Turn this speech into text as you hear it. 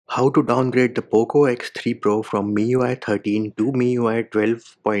How to downgrade the Poco X3 Pro from MIUI 13 to MIUI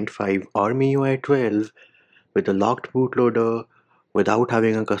 12.5 or MIUI 12 with a locked bootloader, without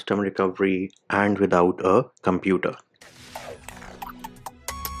having a custom recovery, and without a computer.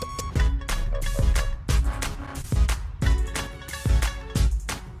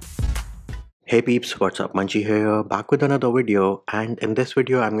 Hey peeps, what's up? Munchie here, back with another video, and in this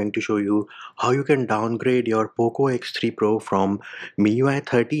video I'm going to show you how you can downgrade your Poco X3 Pro from MIUI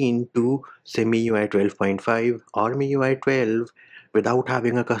 13 to say MIUI 12.5 or MIUI 12 without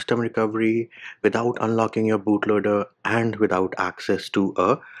having a custom recovery, without unlocking your bootloader, and without access to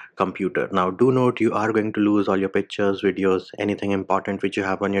a computer. Now do note, you are going to lose all your pictures, videos, anything important which you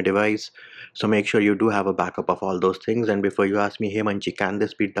have on your device, so make sure you do have a backup of all those things. And before you ask me, hey Munchie, can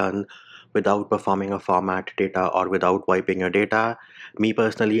this be done without performing a format data or without wiping your data? Me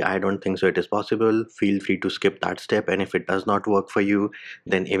personally, I don't think so it is possible. Feel free to skip that step, and if it does not work for you,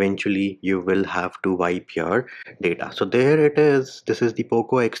 then eventually you will have to wipe your data. So there it is. This is the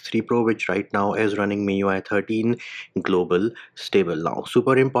Poco X3 Pro, which right now is running MIUI 13 global stable. Now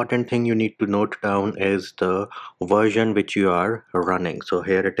super important thing you need to note down is the version which you are running. So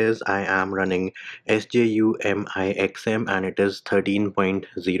here it is. I am running SJUMIXM and it is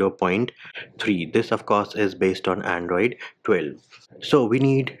 13.0.3. This of course is based on Android 12. So we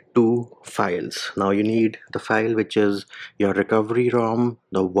need two files. Now you need the file which is your recovery ROM,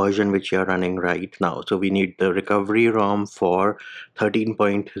 the version which you are running right now. So we need the recovery ROM for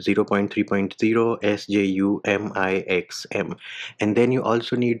 13.0.3.0 SJUMIXM, and then you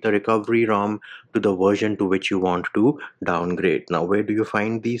also need the recovery ROM to the version to which you want to downgrade. Now where do you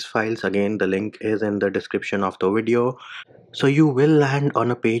find these files? Again, the link is in the description of the video. So you will land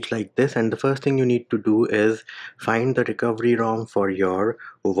on a page like this, and the first thing you need to do is find the recovery ROM for your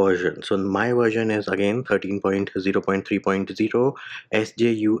version. So my version is again 13.0.3.0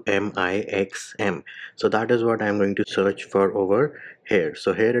 SJUMIXM. So that is what I'm going to search for over here.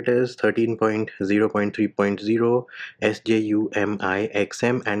 So here it is, 13.0.3.0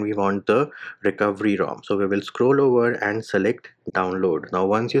 SJUMIXM, and we want the recovery ROM. So we will scroll over and select download. Now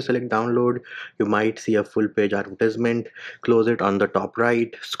once you select download, you might see a full page advertisement. Close it on the top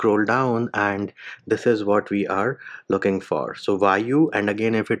right, scroll down, and this is what we are looking for. So Vayu, and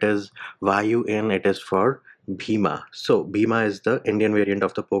again if it is Vayu in, it is for Bhima. So Bhima is the Indian variant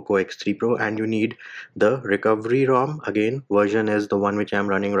of the Poco X3 Pro, and you need the recovery ROM. Again, version is the one which I'm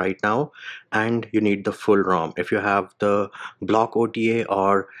running right now, and you need the full ROM. If you have the block OTA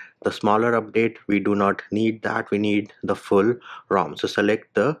or the smaller update, we do not need that. We need the full ROM. So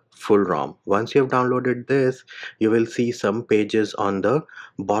select the full ROM. Once you have downloaded this, you will see some pages on the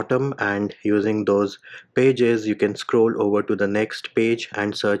bottom, and using those pages you can scroll over to the next page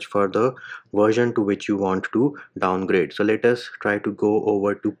and search for the version to which you want to downgrade. So let us try to go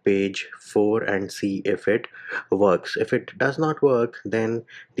over to page 4 and see if it works. If it does not work, then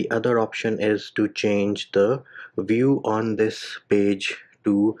the other option is to change the view on this page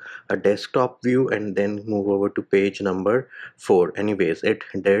to a desktop view and then move over to page number 4. Anyways, it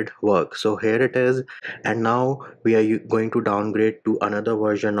did work. So here it is, and now we are going to downgrade to another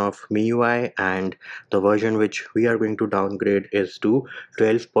version of MIUI, and the version which we are going to downgrade is to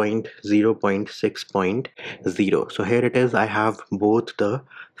 12.0.6.0. so here it is. I have both the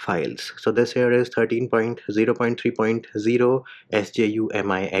files. So this here is 13.0.3.0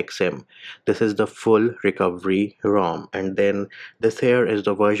 SJUMIXM. This is the full recovery ROM, and then this here is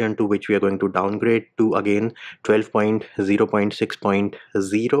the version to which we are going to downgrade to, again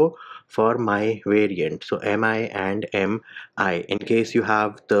 12.0.6.0 for my variant. So MI and MI. In case you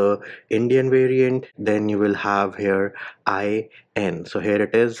have the Indian variant, then you will have here IN. So here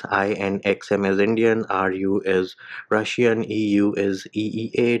it is, INXM is Indian, RU is Russian, EU is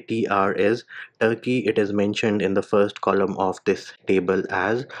EEA, TR is Turkey. It is mentioned in the first column of this table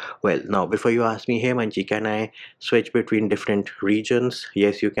as well. Now before you ask me, hey Manchi, can I switch between different regions?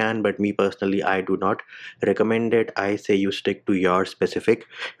 Yes you can, but me personally I do not recommend it. I say you stick to your specific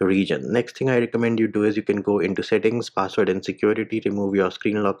region. Next thing I recommend you do is you can go into settings, password and security, remove your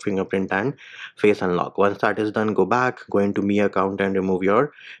screen lock, fingerprint and face unlock. Once that is done, go back, go into Me account and remove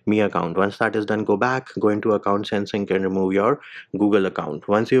your Me account. Once that is done, go back, go into accounts and sync and remove your Google account.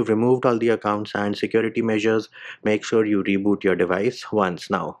 Once you've removed all the accounts and security measures, make sure you reboot your device once.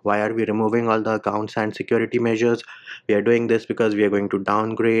 Now why are we removing all the accounts and security measures? We are doing this because we are going to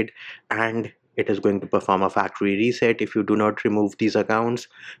downgrade, and it is going to perform a factory reset. If you do not remove these accounts,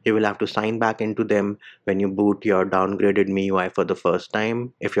 you will have to sign back into them when you boot your downgraded MIUI for the first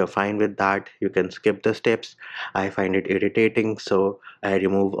time. If you're fine with that, you can skip the steps. I find it irritating, so I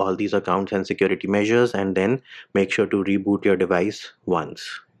remove all these accounts and security measures, and then make sure to reboot your device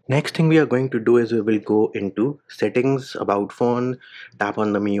once. Next thing we are going to do is we will go into settings, about phone, tap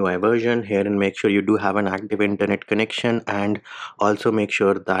on the MIUI version here and make sure you do have an active internet connection, and also make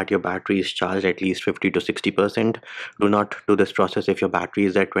sure that your battery is charged at least 50 to 60%. Do not do this process if your battery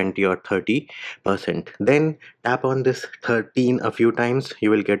is at 20 or 30%. Then tap on this 13 a few times. You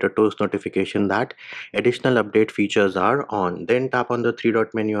will get a toast notification that additional update features are on. Then tap on the three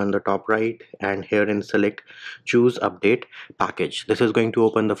dot menu on the top right and here and select choose update package. This is going to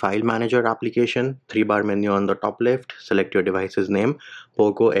open the file manager application. 3-bar menu on the top left, select your device's name,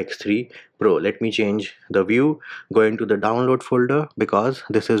 Poco X3 Pro. Let me change the view, go into the download folder because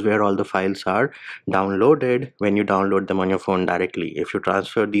this is where all the files are downloaded when you download them on your phone directly. If you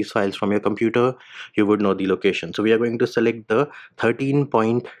transfer these files from your computer, you would know the location. So we are going to select the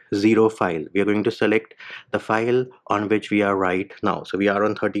 13.0 file. We are going to select the file on which we are right now. So we are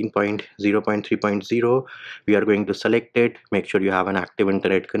on 13.0.3.0. We are going to select it, make sure you have an active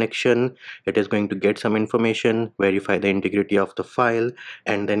internet connection. It is going to get some information, verify the integrity of the file,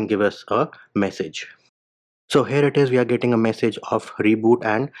 and then give us a message. So here it is, we are getting a message of reboot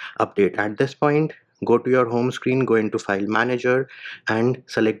and update. At this point, go to your home screen, go into file manager and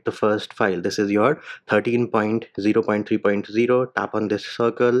select the first file. This is your 13.0.3.0. Tap on this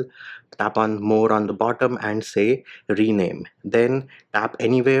circle, tap on more on the bottom and say rename. Then tap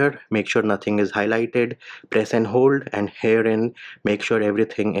anywhere, make sure nothing is highlighted, press and hold, and herein make sure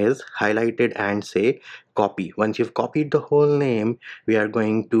everything is highlighted and say copy. Once you've copied the whole name, we are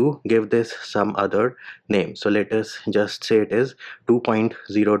going to give this some other name. So let us just say it is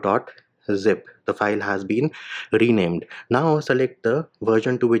 2.0.zip. The file has been renamed. Now select the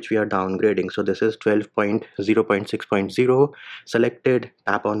version to which we are downgrading. So this is 12.0.6.0. Selected,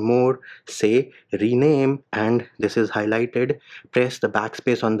 tap on more, say rename, and this is highlighted. Press the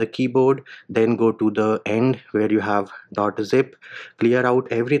backspace on the keyboard, then go to the end where you have .zip, clear out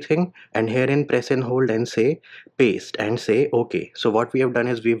everything, and herein press and hold and say paste and say OK. So what we have done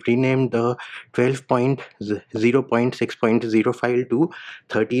is we've renamed the 12.0.6.0 file to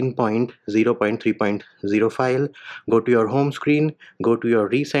 13.0.3.0 file. Go to your home screen, go to your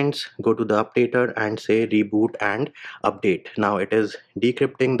recents, go to the updater and say reboot and update. Now it is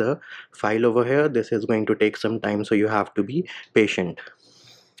decrypting the file over here. This is going to take some time, so you have to be patient.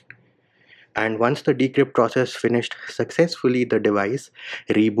 And once the decrypt process finished successfully, the device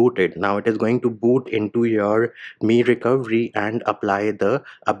rebooted. Now it is going to boot into your Mi Recovery and apply the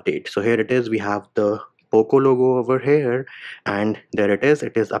update. So here it is, we have the Poco logo over here, and there it is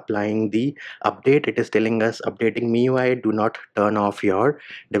applying the update. It is telling us updating MIUI, do not turn off your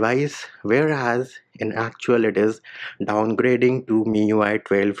device, whereas in actual it is downgrading to MIUI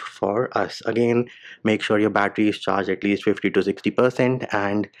 12 for us. Again, make sure your battery is charged at least 50 to 60%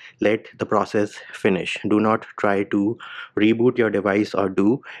 and let the process finish. Do not try to reboot your device or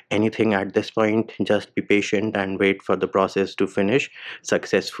do anything at this point. Just be patient and wait for the process to finish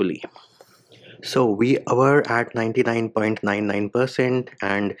successfully. So we were at 99.99%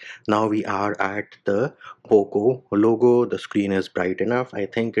 and now we are at the Poco logo. The screen is bright enough. I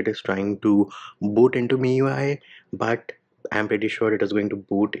think it is trying to boot into MIUI, but I'm pretty sure it is going to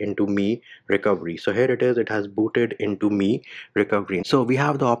boot into Mi Recovery. So here it is, it has booted into Mi Recovery. So we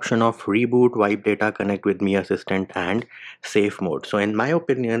have the option of reboot, wipe data, connect with Mi Assistant and safe mode. So in my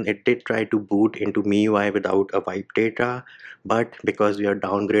opinion, it did try to boot into MIUI without a wipe data, but because we are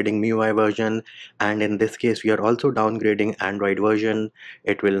downgrading MIUI version, and in this case we are also downgrading Android version,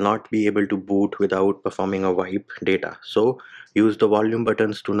 it will not be able to boot without performing a wipe data. So use the volume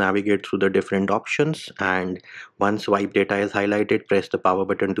buttons to navigate through the different options, and once wipe data is highlighted, press the power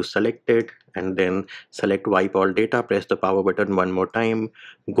button to select it, and then select wipe all data, press the power button one more time,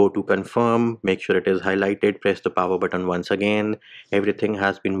 go to confirm, make sure it is highlighted, press the power button once again. Everything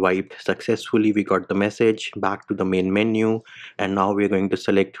has been wiped successfully. We got the message, back to the main menu, and now we're going to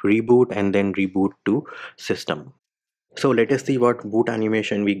select reboot and then reboot to system. So let us see what boot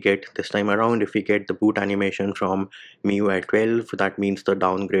animation we get this time around. If we get the boot animation from MIUI 12, that means the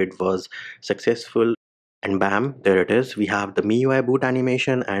downgrade was successful. And bam, there it is. We have the MIUI boot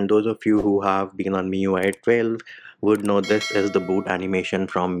animation, and those of you who have been on MIUI 12 would know this is the boot animation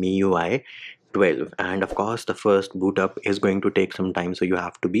from MIUI 12. And of course, the first boot up is going to take some time, so you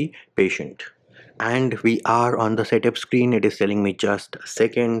have to be patient. And we are on the setup screen. It is telling me just a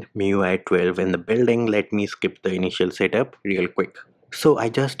second, MIUI 12 in the building. Let me skip the initial setup real quick. So I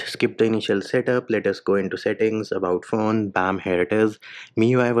just skipped the initial setup. Let us go into settings, about phone, bam, here it is.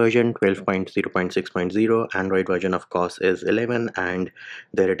 MIUI version 12.0.6.0, Android version of course is 11, and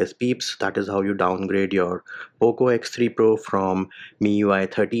there it is peeps. That is how you downgrade your Poco X3 Pro from MIUI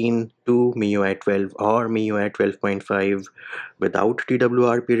 13 to MIUI 12 or MIUI 12.5 without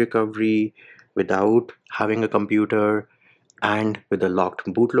TWRP recovery, without having a computer, and with a locked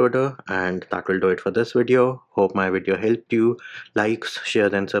bootloader. And that will do it for this video. Hope my video helped you. Likes,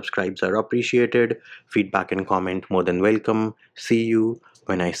 shares and subscribes are appreciated. Feedback and comment more than welcome. See you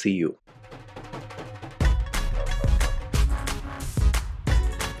when I see you.